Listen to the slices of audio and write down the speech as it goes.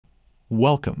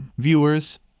Welcome,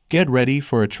 viewers. Get ready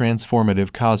for a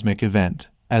transformative cosmic event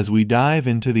as we dive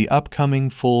into the upcoming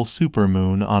full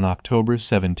supermoon on October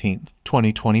 17,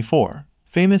 2024,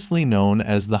 famously known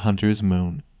as the Hunter's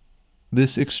Moon.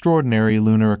 This extraordinary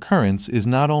lunar occurrence is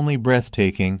not only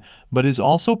breathtaking, but is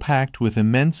also packed with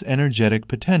immense energetic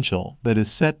potential that is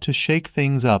set to shake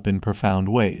things up in profound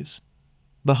ways.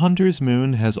 The Hunter's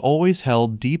Moon has always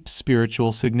held deep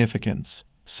spiritual significance,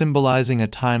 symbolizing a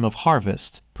time of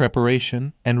harvest,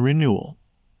 preparation, and renewal.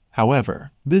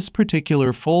 However, this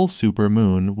particular full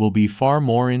supermoon will be far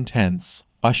more intense,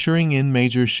 ushering in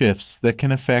major shifts that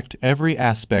can affect every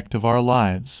aspect of our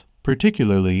lives,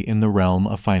 particularly in the realm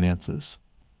of finances.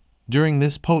 During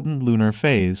this potent lunar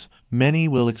phase, many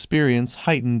will experience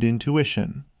heightened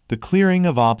intuition, the clearing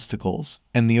of obstacles,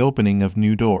 and the opening of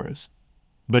new doors.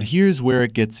 But here's where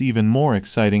it gets even more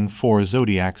exciting. For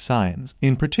zodiac signs,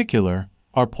 in particular,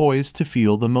 are poised to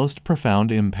feel the most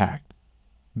profound impact.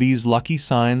 These lucky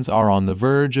signs are on the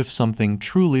verge of something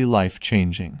truly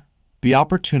life-changing: the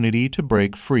opportunity to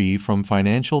break free from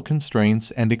financial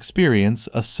constraints and experience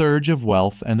a surge of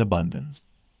wealth and abundance.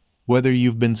 Whether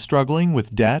you've been struggling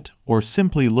with debt or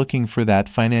simply looking for that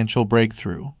financial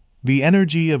breakthrough, the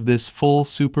energy of this full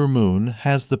supermoon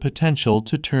has the potential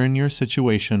to turn your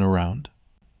situation around.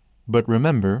 But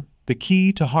remember, the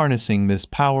key to harnessing this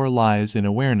power lies in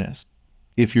awareness.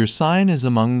 If your sign is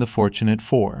among the fortunate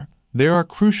four, there are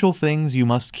crucial things you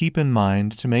must keep in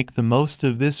mind to make the most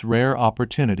of this rare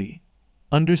opportunity.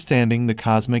 Understanding the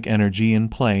cosmic energy in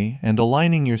play and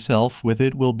aligning yourself with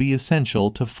it will be essential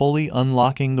to fully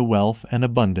unlocking the wealth and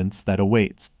abundance that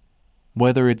awaits.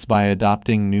 Whether it's by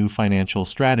adopting new financial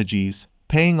strategies,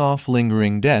 paying off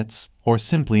lingering debts, or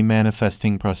simply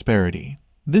manifesting prosperity,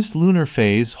 this lunar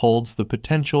phase holds the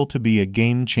potential to be a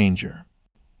game changer.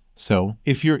 So,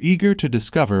 if you're eager to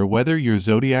discover whether your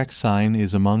zodiac sign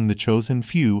is among the chosen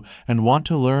few and want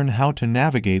to learn how to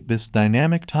navigate this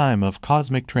dynamic time of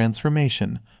cosmic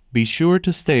transformation, be sure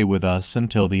to stay with us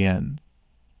until the end.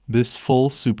 This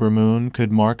full supermoon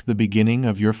could mark the beginning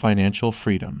of your financial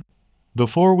freedom.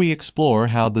 Before we explore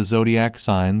how the zodiac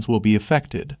signs will be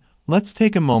affected, let's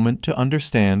take a moment to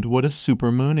understand what a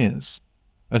supermoon is.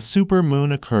 A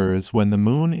supermoon occurs when the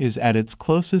moon is at its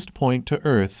closest point to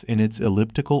Earth in its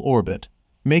elliptical orbit,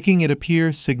 making it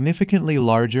appear significantly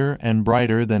larger and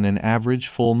brighter than an average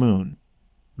full moon.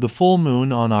 The full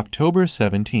moon on October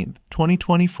 17,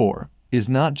 2024, is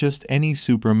not just any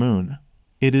supermoon.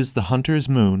 It is the Hunter's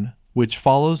Moon, which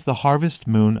follows the harvest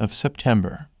moon of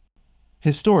September.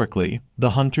 Historically,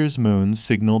 the Hunter's Moon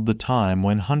signaled the time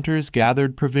when hunters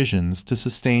gathered provisions to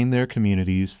sustain their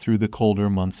communities through the colder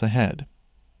months ahead.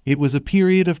 It was a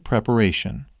period of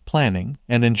preparation, planning,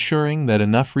 and ensuring that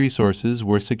enough resources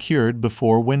were secured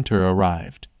before winter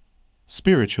arrived.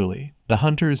 Spiritually, the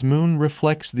Hunter's Moon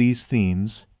reflects these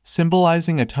themes,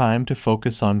 symbolizing a time to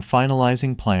focus on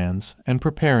finalizing plans and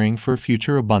preparing for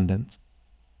future abundance.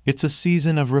 It's a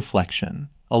season of reflection,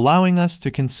 allowing us to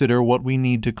consider what we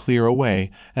need to clear away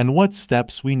and what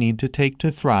steps we need to take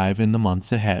to thrive in the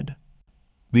months ahead.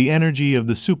 The energy of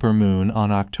the supermoon on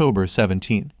October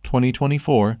 17,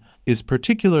 2024, is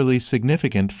particularly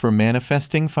significant for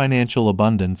manifesting financial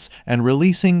abundance and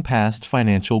releasing past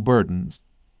financial burdens.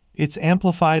 Its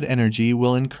amplified energy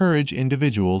will encourage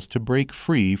individuals to break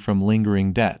free from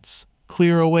lingering debts,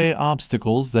 clear away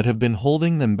obstacles that have been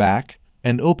holding them back,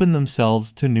 and open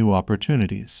themselves to new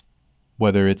opportunities.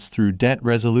 Whether it's through debt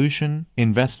resolution,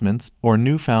 investments, or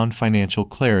newfound financial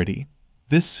clarity,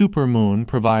 this supermoon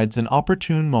provides an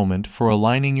opportune moment for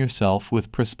aligning yourself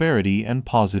with prosperity and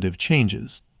positive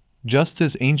changes. Just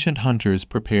as ancient hunters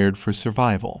prepared for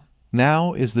survival,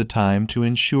 now is the time to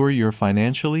ensure you're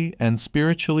financially and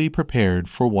spiritually prepared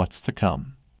for what's to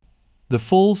come. The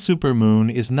full supermoon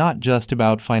is not just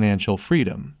about financial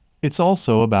freedom, it's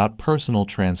also about personal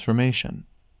transformation.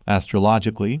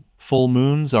 Astrologically, full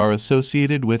moons are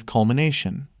associated with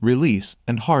culmination, release,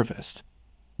 and harvest.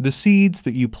 The seeds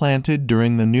that you planted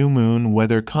during the new moon,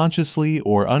 whether consciously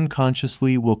or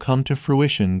unconsciously, will come to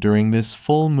fruition during this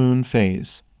full moon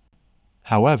phase.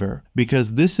 However,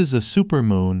 because this is a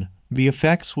supermoon, the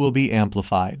effects will be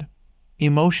amplified.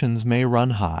 Emotions may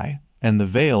run high, and the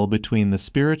veil between the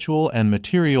spiritual and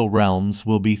material realms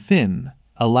will be thin,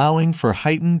 allowing for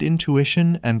heightened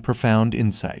intuition and profound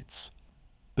insights.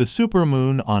 The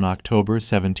supermoon on October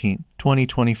 17,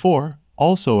 2024,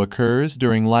 also occurs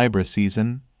during Libra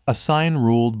season, a sign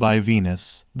ruled by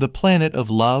Venus, the planet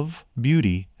of love,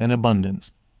 beauty, and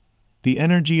abundance. The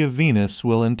energy of Venus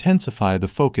will intensify the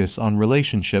focus on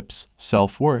relationships,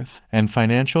 self-worth, and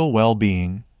financial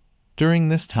well-being. During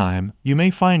this time, you may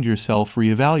find yourself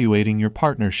reevaluating your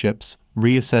partnerships,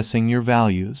 reassessing your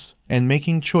values, and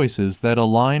making choices that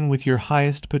align with your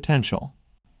highest potential.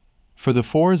 For the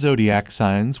 4 zodiac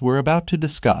signs we're about to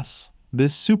discuss,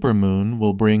 this supermoon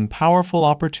will bring powerful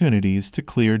opportunities to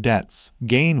clear debts,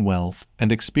 gain wealth,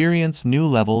 and experience new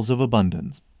levels of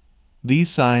abundance. These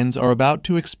signs are about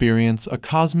to experience a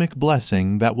cosmic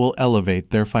blessing that will elevate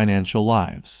their financial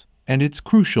lives, and it's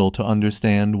crucial to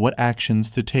understand what actions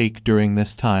to take during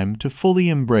this time to fully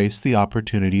embrace the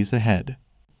opportunities ahead.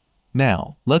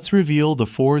 Now, let's reveal the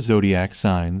 4 zodiac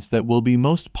signs that will be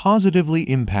most positively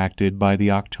impacted by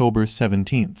the October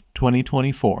 17,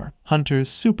 2024, Hunter's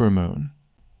supermoon.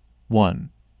 1.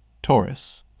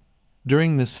 Taurus.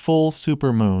 During this full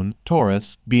supermoon,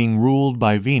 Taurus, being ruled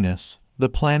by Venus, the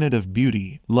planet of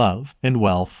beauty, love, and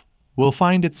wealth, will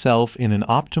find itself in an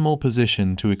optimal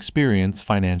position to experience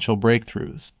financial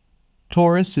breakthroughs.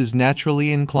 Taurus is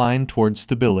naturally inclined towards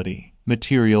stability,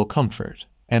 material comfort,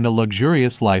 and a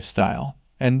luxurious lifestyle,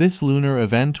 and this lunar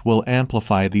event will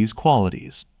amplify these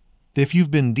qualities. If you've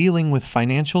been dealing with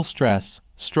financial stress,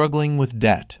 struggling with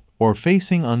debt, or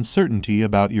facing uncertainty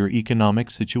about your economic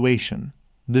situation,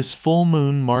 this full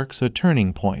moon marks a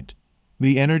turning point.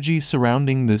 The energy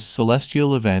surrounding this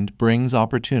celestial event brings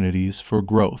opportunities for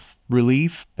growth,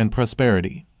 relief, and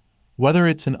prosperity. Whether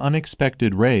it's an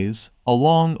unexpected raise, a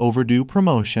long overdue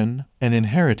promotion, an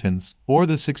inheritance, or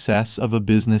the success of a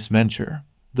business venture,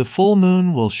 the full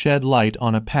moon will shed light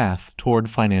on a path toward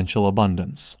financial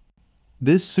abundance.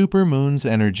 This supermoon's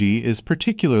energy is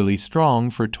particularly strong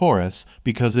for Taurus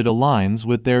because it aligns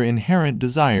with their inherent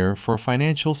desire for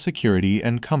financial security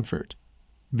and comfort.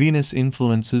 Venus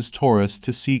influences Taurus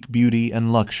to seek beauty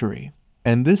and luxury,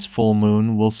 and this full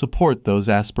moon will support those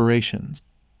aspirations.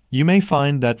 You may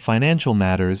find that financial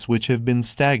matters which have been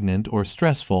stagnant or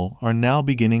stressful are now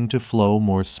beginning to flow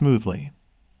more smoothly.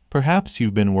 Perhaps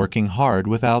you've been working hard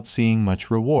without seeing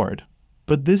much reward,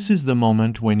 but this is the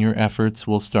moment when your efforts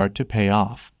will start to pay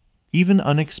off. Even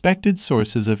unexpected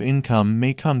sources of income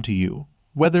may come to you,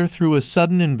 whether through a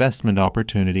sudden investment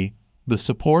opportunity, the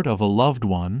support of a loved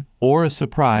one, or a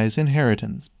surprise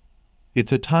inheritance.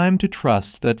 It's a time to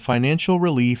trust that financial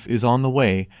relief is on the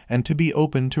way and to be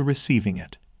open to receiving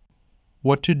it.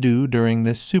 What to do during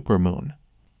this supermoon?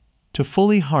 To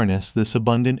fully harness this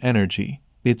abundant energy,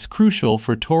 it's crucial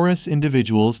for Taurus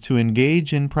individuals to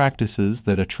engage in practices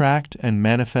that attract and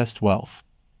manifest wealth.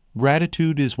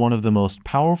 Gratitude is one of the most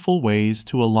powerful ways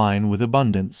to align with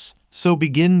abundance, so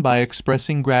begin by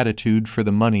expressing gratitude for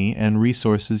the money and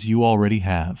resources you already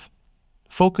have.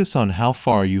 Focus on how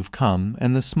far you've come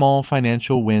and the small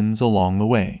financial wins along the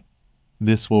way.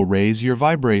 This will raise your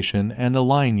vibration and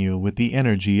align you with the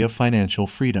energy of financial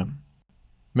freedom.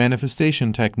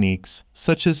 Manifestation techniques,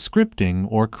 such as scripting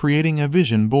or creating a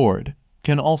vision board,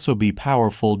 can also be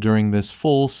powerful during this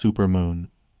full supermoon.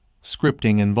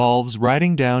 Scripting involves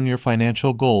writing down your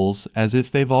financial goals as if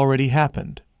they've already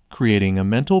happened, creating a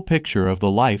mental picture of the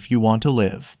life you want to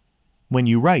live. When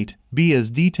you write, be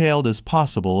as detailed as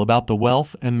possible about the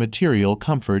wealth and material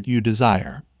comfort you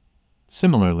desire.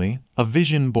 Similarly, a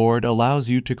vision board allows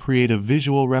you to create a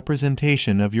visual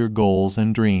representation of your goals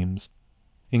and dreams.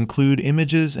 Include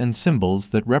images and symbols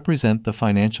that represent the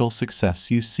financial success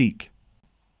you seek.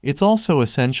 It's also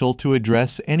essential to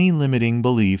address any limiting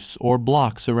beliefs or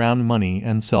blocks around money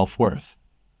and self-worth.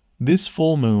 This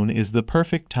full moon is the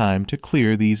perfect time to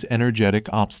clear these energetic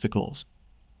obstacles.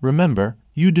 Remember,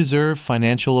 you deserve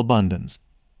financial abundance.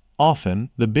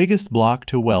 Often, the biggest block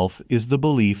to wealth is the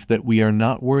belief that we are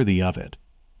not worthy of it.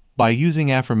 By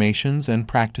using affirmations and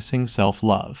practicing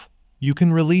self-love, you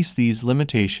can release these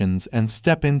limitations and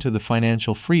step into the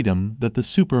financial freedom that the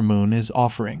supermoon is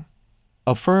offering.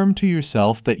 Affirm to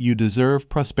yourself that you deserve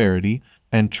prosperity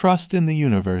and trust in the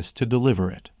universe to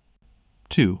deliver it.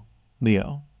 2.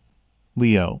 Leo.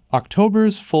 Leo,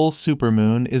 October's full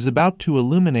supermoon is about to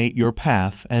illuminate your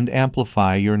path and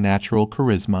amplify your natural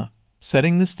charisma,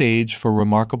 setting the stage for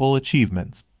remarkable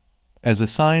achievements. As a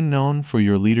sign known for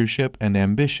your leadership and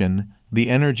ambition, the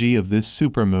energy of this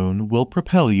supermoon will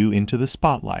propel you into the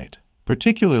spotlight,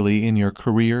 particularly in your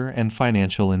career and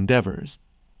financial endeavors.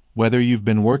 Whether you've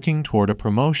been working toward a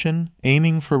promotion,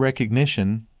 aiming for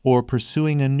recognition, or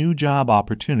pursuing a new job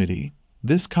opportunity,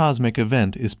 this cosmic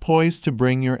event is poised to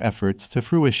bring your efforts to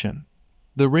fruition.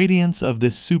 The radiance of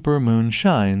this supermoon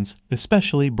shines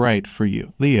especially bright for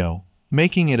you, Leo,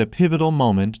 making it a pivotal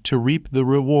moment to reap the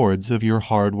rewards of your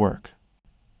hard work.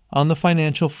 On the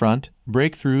financial front,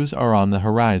 breakthroughs are on the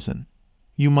horizon.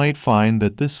 You might find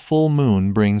that this full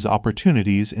moon brings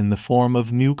opportunities in the form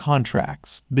of new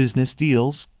contracts, business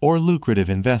deals, or lucrative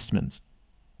investments.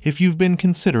 If you've been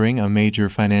considering a major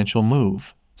financial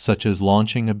move, such as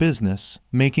launching a business,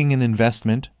 making an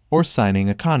investment, or signing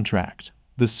a contract,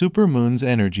 the supermoon's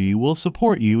energy will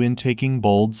support you in taking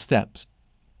bold steps.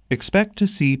 Expect to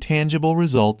see tangible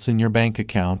results in your bank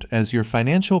account as your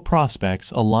financial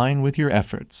prospects align with your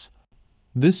efforts.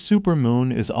 This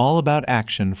supermoon is all about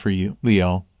action for you,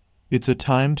 Leo. It's a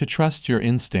time to trust your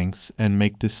instincts and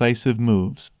make decisive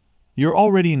moves. You're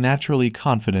already naturally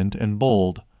confident and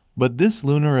bold, but this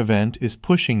lunar event is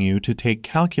pushing you to take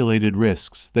calculated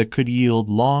risks that could yield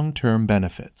long-term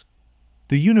benefits.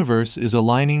 The universe is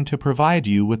aligning to provide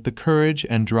you with the courage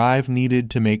and drive needed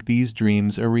to make these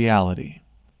dreams a reality.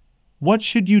 What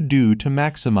should you do to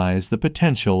maximize the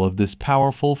potential of this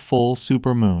powerful full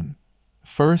supermoon?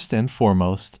 First and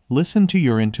foremost, listen to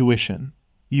your intuition.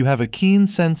 You have a keen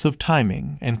sense of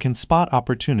timing and can spot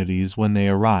opportunities when they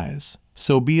arise,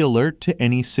 so be alert to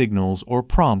any signals or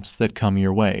prompts that come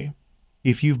your way.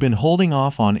 If you've been holding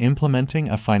off on implementing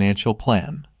a financial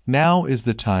plan, now is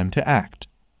the time to act.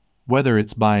 Whether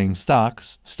it's buying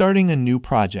stocks, starting a new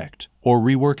project, or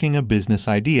reworking a business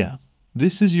idea,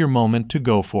 this is your moment to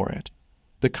go for it.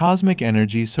 The cosmic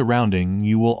energy surrounding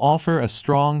you will offer a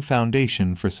strong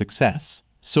foundation for success,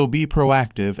 so be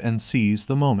proactive and seize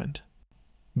the moment.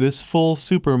 This full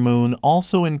supermoon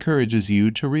also encourages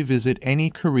you to revisit any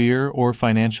career or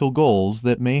financial goals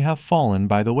that may have fallen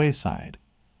by the wayside.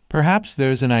 Perhaps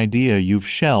there's an idea you've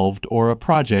shelved or a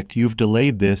project you've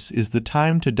delayed. This is the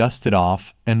time to dust it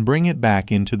off and bring it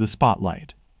back into the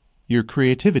spotlight. Your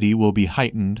creativity will be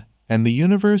heightened, and the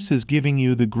universe is giving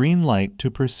you the green light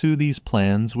to pursue these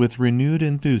plans with renewed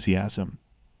enthusiasm.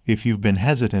 If you've been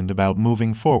hesitant about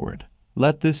moving forward,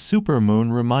 let this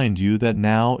supermoon remind you that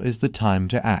now is the time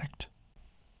to act.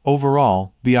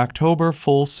 Overall, the October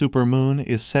full supermoon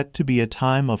is set to be a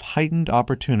time of heightened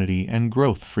opportunity and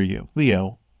growth for you,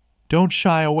 Leo. Don't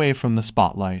shy away from the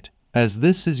spotlight, as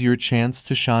this is your chance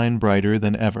to shine brighter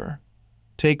than ever.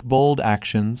 Take bold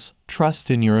actions,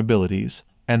 trust in your abilities,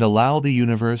 and allow the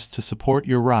universe to support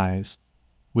your rise.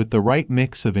 With the right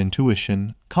mix of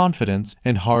intuition, confidence,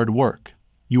 and hard work,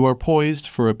 you are poised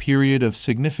for a period of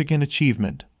significant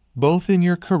achievement, both in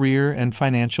your career and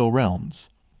financial realms.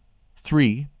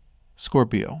 3.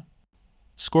 Scorpio.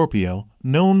 Scorpio,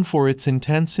 known for its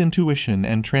intense intuition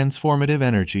and transformative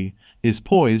energy, is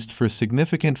poised for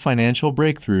significant financial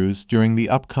breakthroughs during the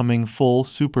upcoming full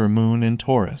supermoon in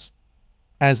Taurus.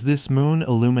 As this moon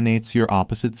illuminates your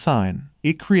opposite sign,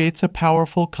 it creates a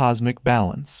powerful cosmic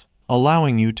balance,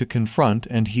 allowing you to confront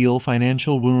and heal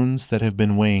financial wounds that have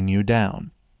been weighing you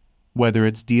down. Whether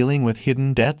it's dealing with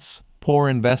hidden debts, poor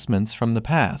investments from the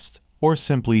past, or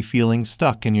simply feeling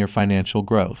stuck in your financial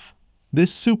growth,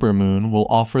 this supermoon will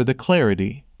offer the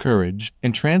clarity, courage,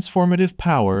 and transformative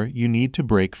power you need to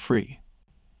break free.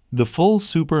 The full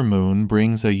supermoon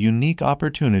brings a unique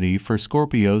opportunity for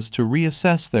Scorpios to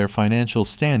reassess their financial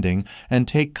standing and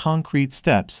take concrete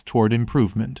steps toward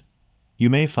improvement. You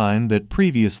may find that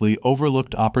previously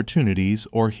overlooked opportunities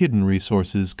or hidden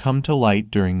resources come to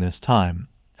light during this time,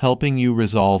 helping you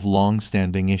resolve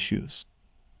long-standing issues.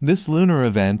 This lunar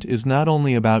event is not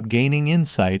only about gaining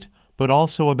insight, but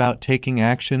also about taking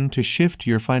action to shift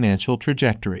your financial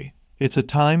trajectory. It's a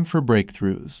time for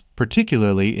breakthroughs,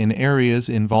 particularly in areas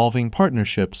involving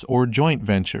partnerships or joint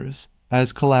ventures,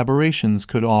 as collaborations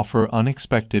could offer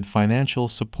unexpected financial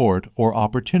support or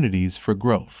opportunities for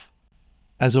growth.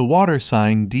 As a water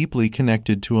sign deeply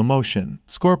connected to emotion,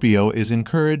 Scorpio is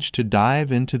encouraged to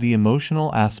dive into the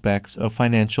emotional aspects of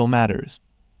financial matters.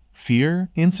 Fear,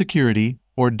 insecurity,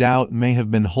 or doubt may have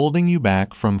been holding you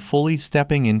back from fully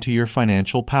stepping into your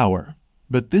financial power.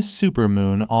 But this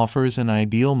supermoon offers an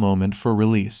ideal moment for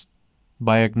release.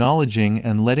 By acknowledging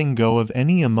and letting go of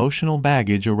any emotional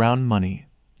baggage around money,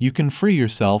 you can free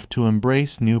yourself to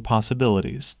embrace new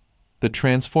possibilities. The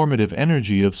transformative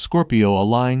energy of Scorpio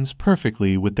aligns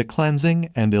perfectly with the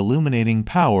cleansing and illuminating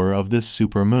power of this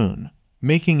supermoon,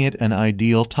 making it an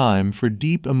ideal time for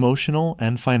deep emotional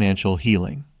and financial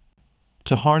healing.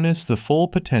 To harness the full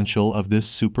potential of this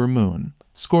supermoon,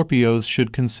 Scorpios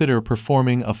should consider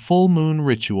performing a full moon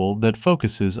ritual that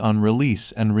focuses on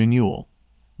release and renewal.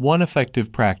 One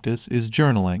effective practice is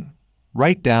journaling.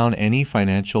 Write down any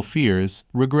financial fears,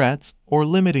 regrets, or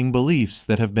limiting beliefs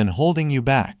that have been holding you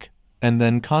back, and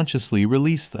then consciously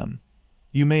release them.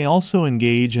 You may also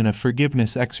engage in a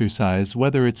forgiveness exercise,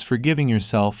 whether it's forgiving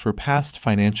yourself for past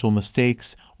financial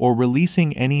mistakes or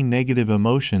releasing any negative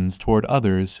emotions toward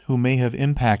others who may have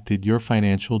impacted your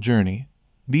financial journey.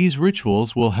 These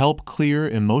rituals will help clear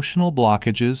emotional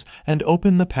blockages and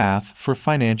open the path for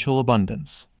financial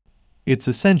abundance. It's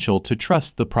essential to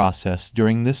trust the process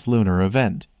during this lunar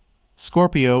event.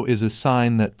 Scorpio is a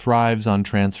sign that thrives on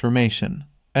transformation,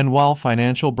 and while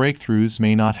financial breakthroughs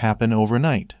may not happen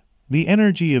overnight, the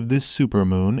energy of this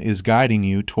supermoon is guiding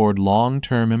you toward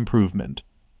long-term improvement.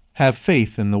 Have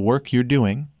faith in the work you're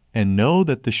doing, and know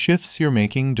that the shifts you're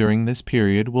making during this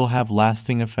period will have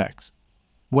lasting effects.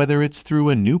 Whether it's through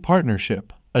a new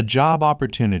partnership, a job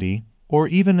opportunity, or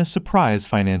even a surprise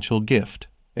financial gift,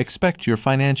 expect your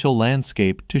financial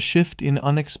landscape to shift in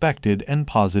unexpected and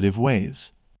positive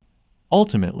ways.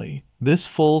 Ultimately, this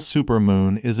full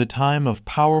supermoon is a time of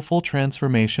powerful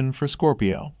transformation for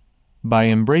Scorpio. By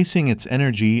embracing its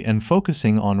energy and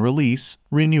focusing on release,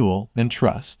 renewal, and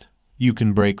trust, you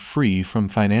can break free from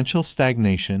financial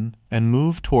stagnation and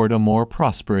move toward a more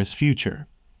prosperous future.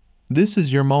 This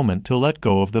is your moment to let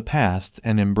go of the past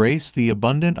and embrace the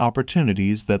abundant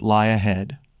opportunities that lie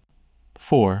ahead.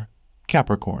 4.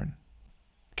 Capricorn.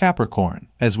 Capricorn,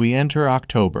 as we enter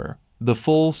October, the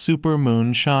full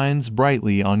supermoon shines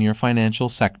brightly on your financial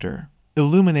sector,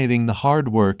 illuminating the hard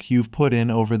work you've put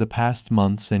in over the past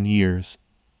months and years.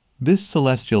 This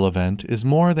celestial event is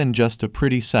more than just a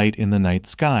pretty sight in the night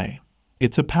sky.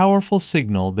 It's a powerful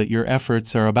signal that your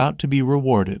efforts are about to be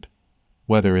rewarded.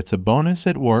 Whether it's a bonus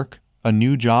at work, a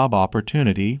new job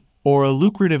opportunity, or a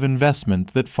lucrative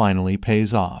investment that finally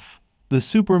pays off, the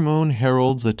supermoon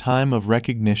heralds a time of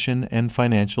recognition and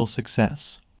financial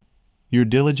success. Your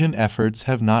diligent efforts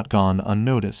have not gone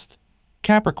unnoticed.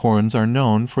 Capricorns are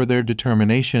known for their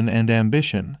determination and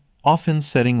ambition, often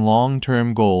setting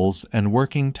long-term goals and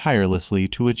working tirelessly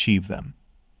to achieve them.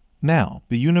 Now,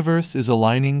 the universe is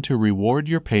aligning to reward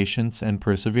your patience and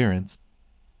perseverance.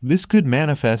 This could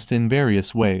manifest in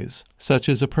various ways, such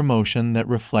as a promotion that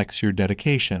reflects your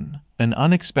dedication, an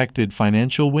unexpected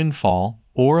financial windfall,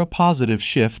 or a positive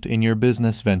shift in your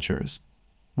business ventures.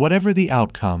 Whatever the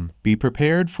outcome, be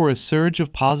prepared for a surge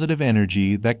of positive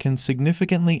energy that can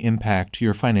significantly impact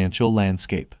your financial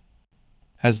landscape.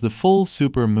 As the full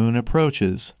supermoon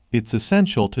approaches, it's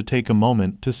essential to take a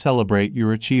moment to celebrate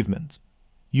your achievements.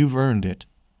 You've earned it.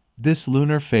 This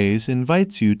lunar phase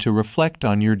invites you to reflect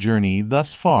on your journey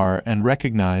thus far and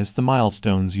recognize the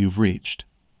milestones you've reached.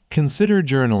 Consider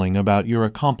journaling about your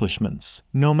accomplishments,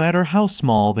 no matter how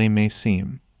small they may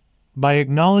seem. By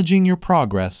acknowledging your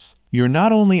progress, you're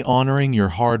not only honoring your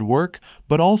hard work,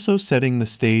 but also setting the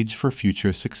stage for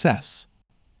future success.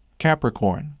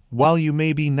 Capricorn, while you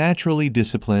may be naturally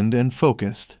disciplined and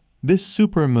focused, this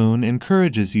supermoon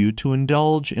encourages you to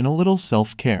indulge in a little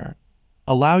self-care.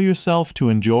 Allow yourself to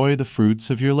enjoy the fruits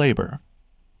of your labor.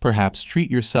 Perhaps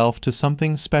treat yourself to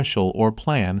something special or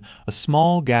plan a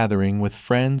small gathering with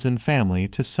friends and family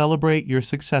to celebrate your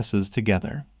successes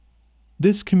together.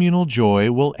 This communal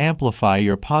joy will amplify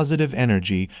your positive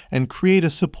energy and create a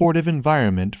supportive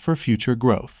environment for future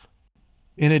growth.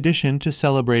 In addition to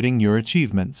celebrating your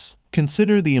achievements,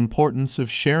 consider the importance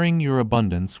of sharing your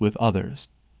abundance with others.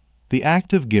 The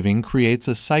act of giving creates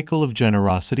a cycle of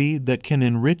generosity that can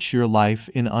enrich your life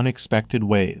in unexpected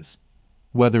ways.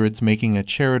 Whether it's making a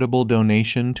charitable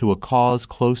donation to a cause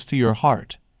close to your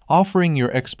heart, offering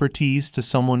your expertise to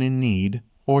someone in need,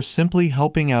 or simply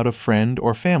helping out a friend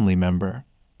or family member,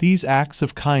 these acts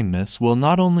of kindness will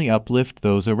not only uplift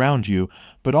those around you,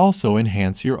 but also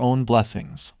enhance your own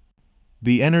blessings.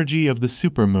 The energy of the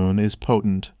supermoon is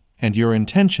potent, and your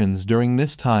intentions during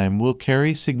this time will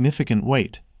carry significant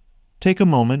weight. Take a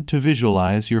moment to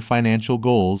visualize your financial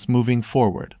goals moving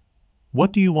forward.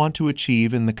 What do you want to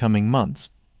achieve in the coming months?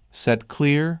 Set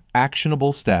clear,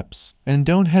 actionable steps, and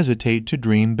don't hesitate to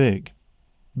dream big.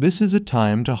 This is a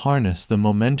time to harness the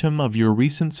momentum of your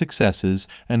recent successes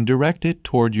and direct it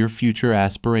toward your future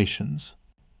aspirations.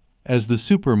 As the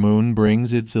supermoon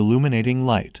brings its illuminating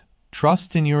light,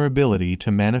 trust in your ability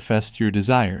to manifest your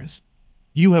desires.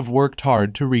 You have worked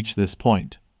hard to reach this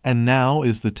point, and now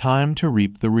is the time to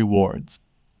reap the rewards.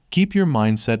 Keep your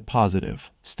mindset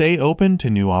positive, stay open to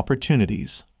new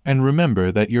opportunities, and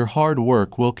remember that your hard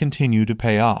work will continue to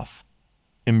pay off.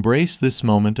 Embrace this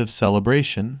moment of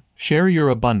celebration, share your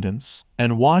abundance,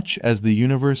 and watch as the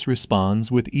universe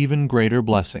responds with even greater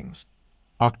blessings.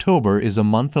 October is a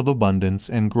month of abundance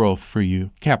and growth for you,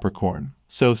 Capricorn,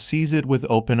 so seize it with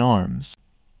open arms.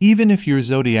 Even if your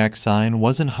zodiac sign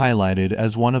wasn't highlighted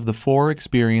as one of the 4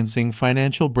 experiencing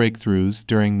financial breakthroughs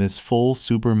during this full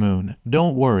supermoon,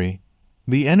 don't worry.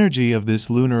 The energy of this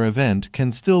lunar event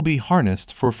can still be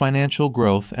harnessed for financial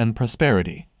growth and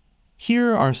prosperity.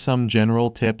 Here are some general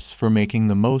tips for making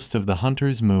the most of the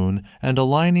hunter's moon and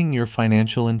aligning your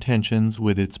financial intentions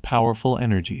with its powerful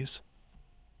energies.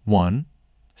 1.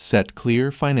 Set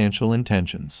clear financial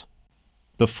intentions.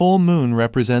 The full moon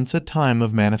represents a time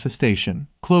of manifestation,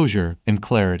 closure, and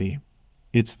clarity.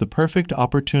 It's the perfect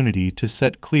opportunity to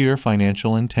set clear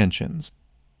financial intentions.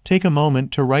 Take a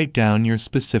moment to write down your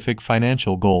specific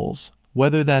financial goals,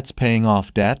 whether that's paying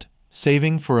off debt,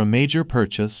 saving for a major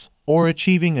purchase, or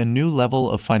achieving a new level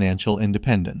of financial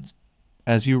independence.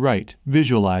 As you write,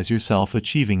 visualize yourself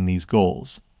achieving these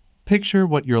goals. Picture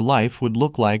what your life would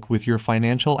look like with your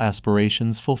financial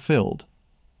aspirations fulfilled.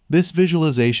 This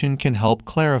visualization can help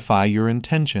clarify your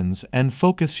intentions and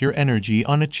focus your energy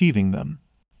on achieving them.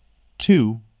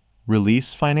 2.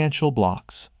 Release financial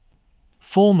blocks.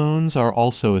 Full moons are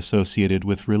also associated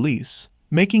with release,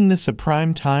 making this a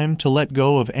prime time to let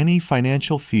go of any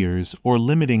financial fears or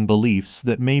limiting beliefs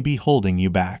that may be holding you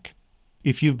back.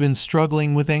 If you've been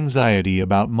struggling with anxiety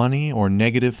about money or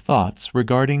negative thoughts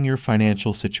regarding your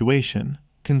financial situation,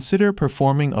 consider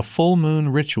performing a full moon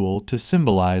ritual to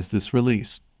symbolize this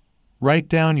release. Write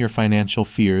down your financial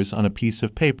fears on a piece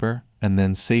of paper and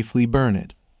then safely burn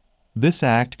it. This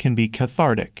act can be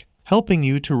cathartic, helping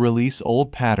you to release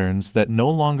old patterns that no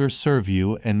longer serve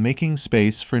you and making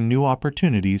space for new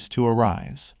opportunities to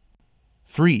arise.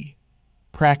 3.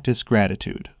 Practice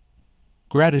gratitude.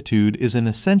 Gratitude is an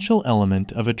essential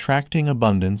element of attracting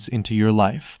abundance into your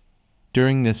life.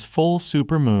 During this full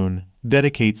supermoon,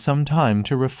 dedicate some time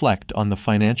to reflect on the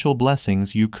financial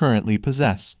blessings you currently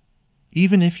possess.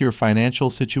 Even if your financial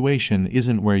situation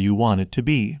isn't where you want it to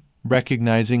be,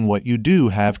 recognizing what you do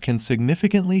have can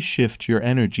significantly shift your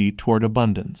energy toward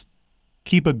abundance.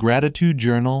 Keep a gratitude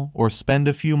journal or spend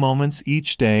a few moments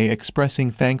each day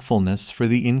expressing thankfulness for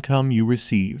the income you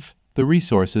receive, the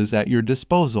resources at your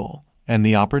disposal, and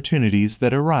the opportunities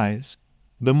that arise.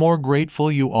 The more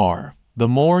grateful you are, the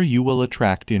more you will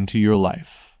attract into your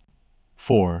life.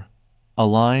 4.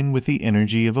 Align with the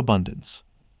energy of abundance.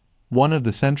 One of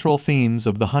the central themes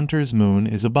of the hunter's moon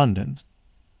is abundance.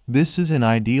 This is an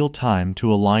ideal time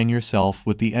to align yourself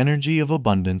with the energy of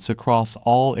abundance across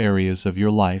all areas of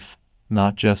your life,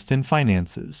 not just in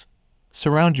finances.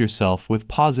 Surround yourself with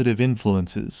positive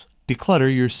influences,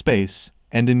 declutter your space,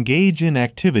 and engage in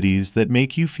activities that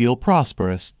make you feel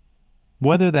prosperous.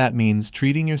 Whether that means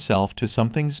treating yourself to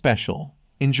something special,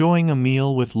 enjoying a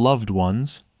meal with loved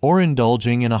ones, or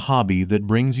indulging in a hobby that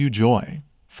brings you joy,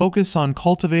 focus on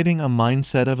cultivating a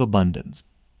mindset of abundance.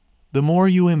 The more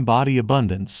you embody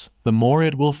abundance, the more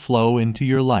it will flow into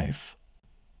your life.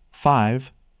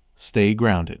 5. Stay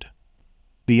grounded.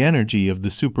 The energy of the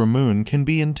supermoon can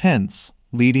be intense,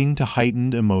 leading to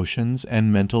heightened emotions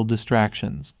and mental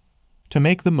distractions. To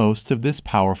make the most of this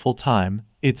powerful time,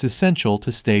 it's essential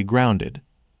to stay grounded.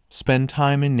 Spend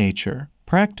time in nature,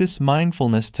 practice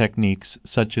mindfulness techniques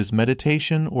such as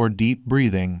meditation or deep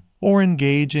breathing, or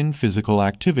engage in physical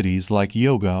activities like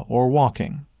yoga or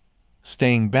walking.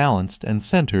 Staying balanced and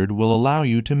centered will allow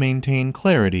you to maintain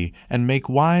clarity and make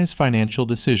wise financial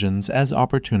decisions as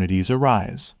opportunities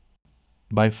arise.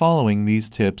 By following these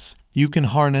tips, you can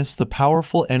harness the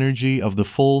powerful energy of the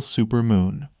full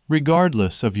supermoon,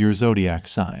 regardless of your zodiac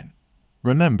sign.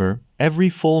 Remember, every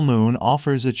full moon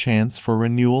offers a chance for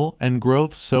renewal and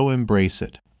growth, so embrace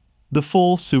it. The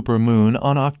full supermoon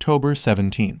on October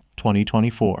 17,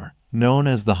 2024, known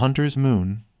as the Hunter's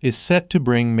Moon, is set to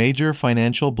bring major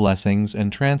financial blessings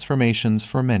and transformations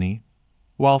for many.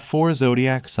 While 4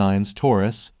 zodiac signs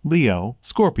Taurus, Leo,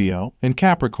 Scorpio, and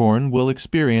Capricorn will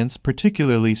experience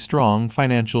particularly strong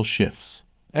financial shifts,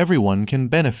 everyone can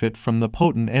benefit from the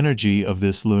potent energy of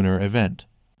this lunar event.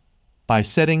 By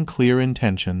setting clear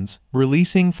intentions,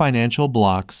 releasing financial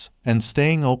blocks, and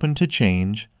staying open to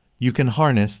change, you can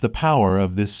harness the power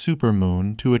of this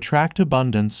supermoon to attract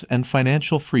abundance and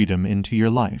financial freedom into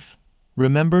your life.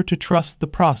 Remember to trust the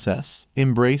process,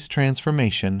 embrace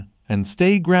transformation, and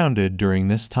stay grounded during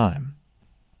this time.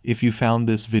 If you found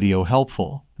this video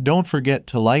helpful, don't forget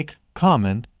to like,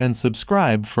 comment, and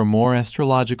subscribe for more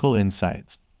astrological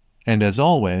insights. And as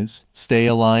always, stay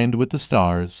aligned with the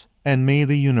stars, and may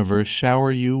the universe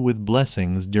shower you with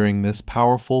blessings during this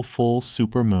powerful full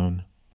supermoon.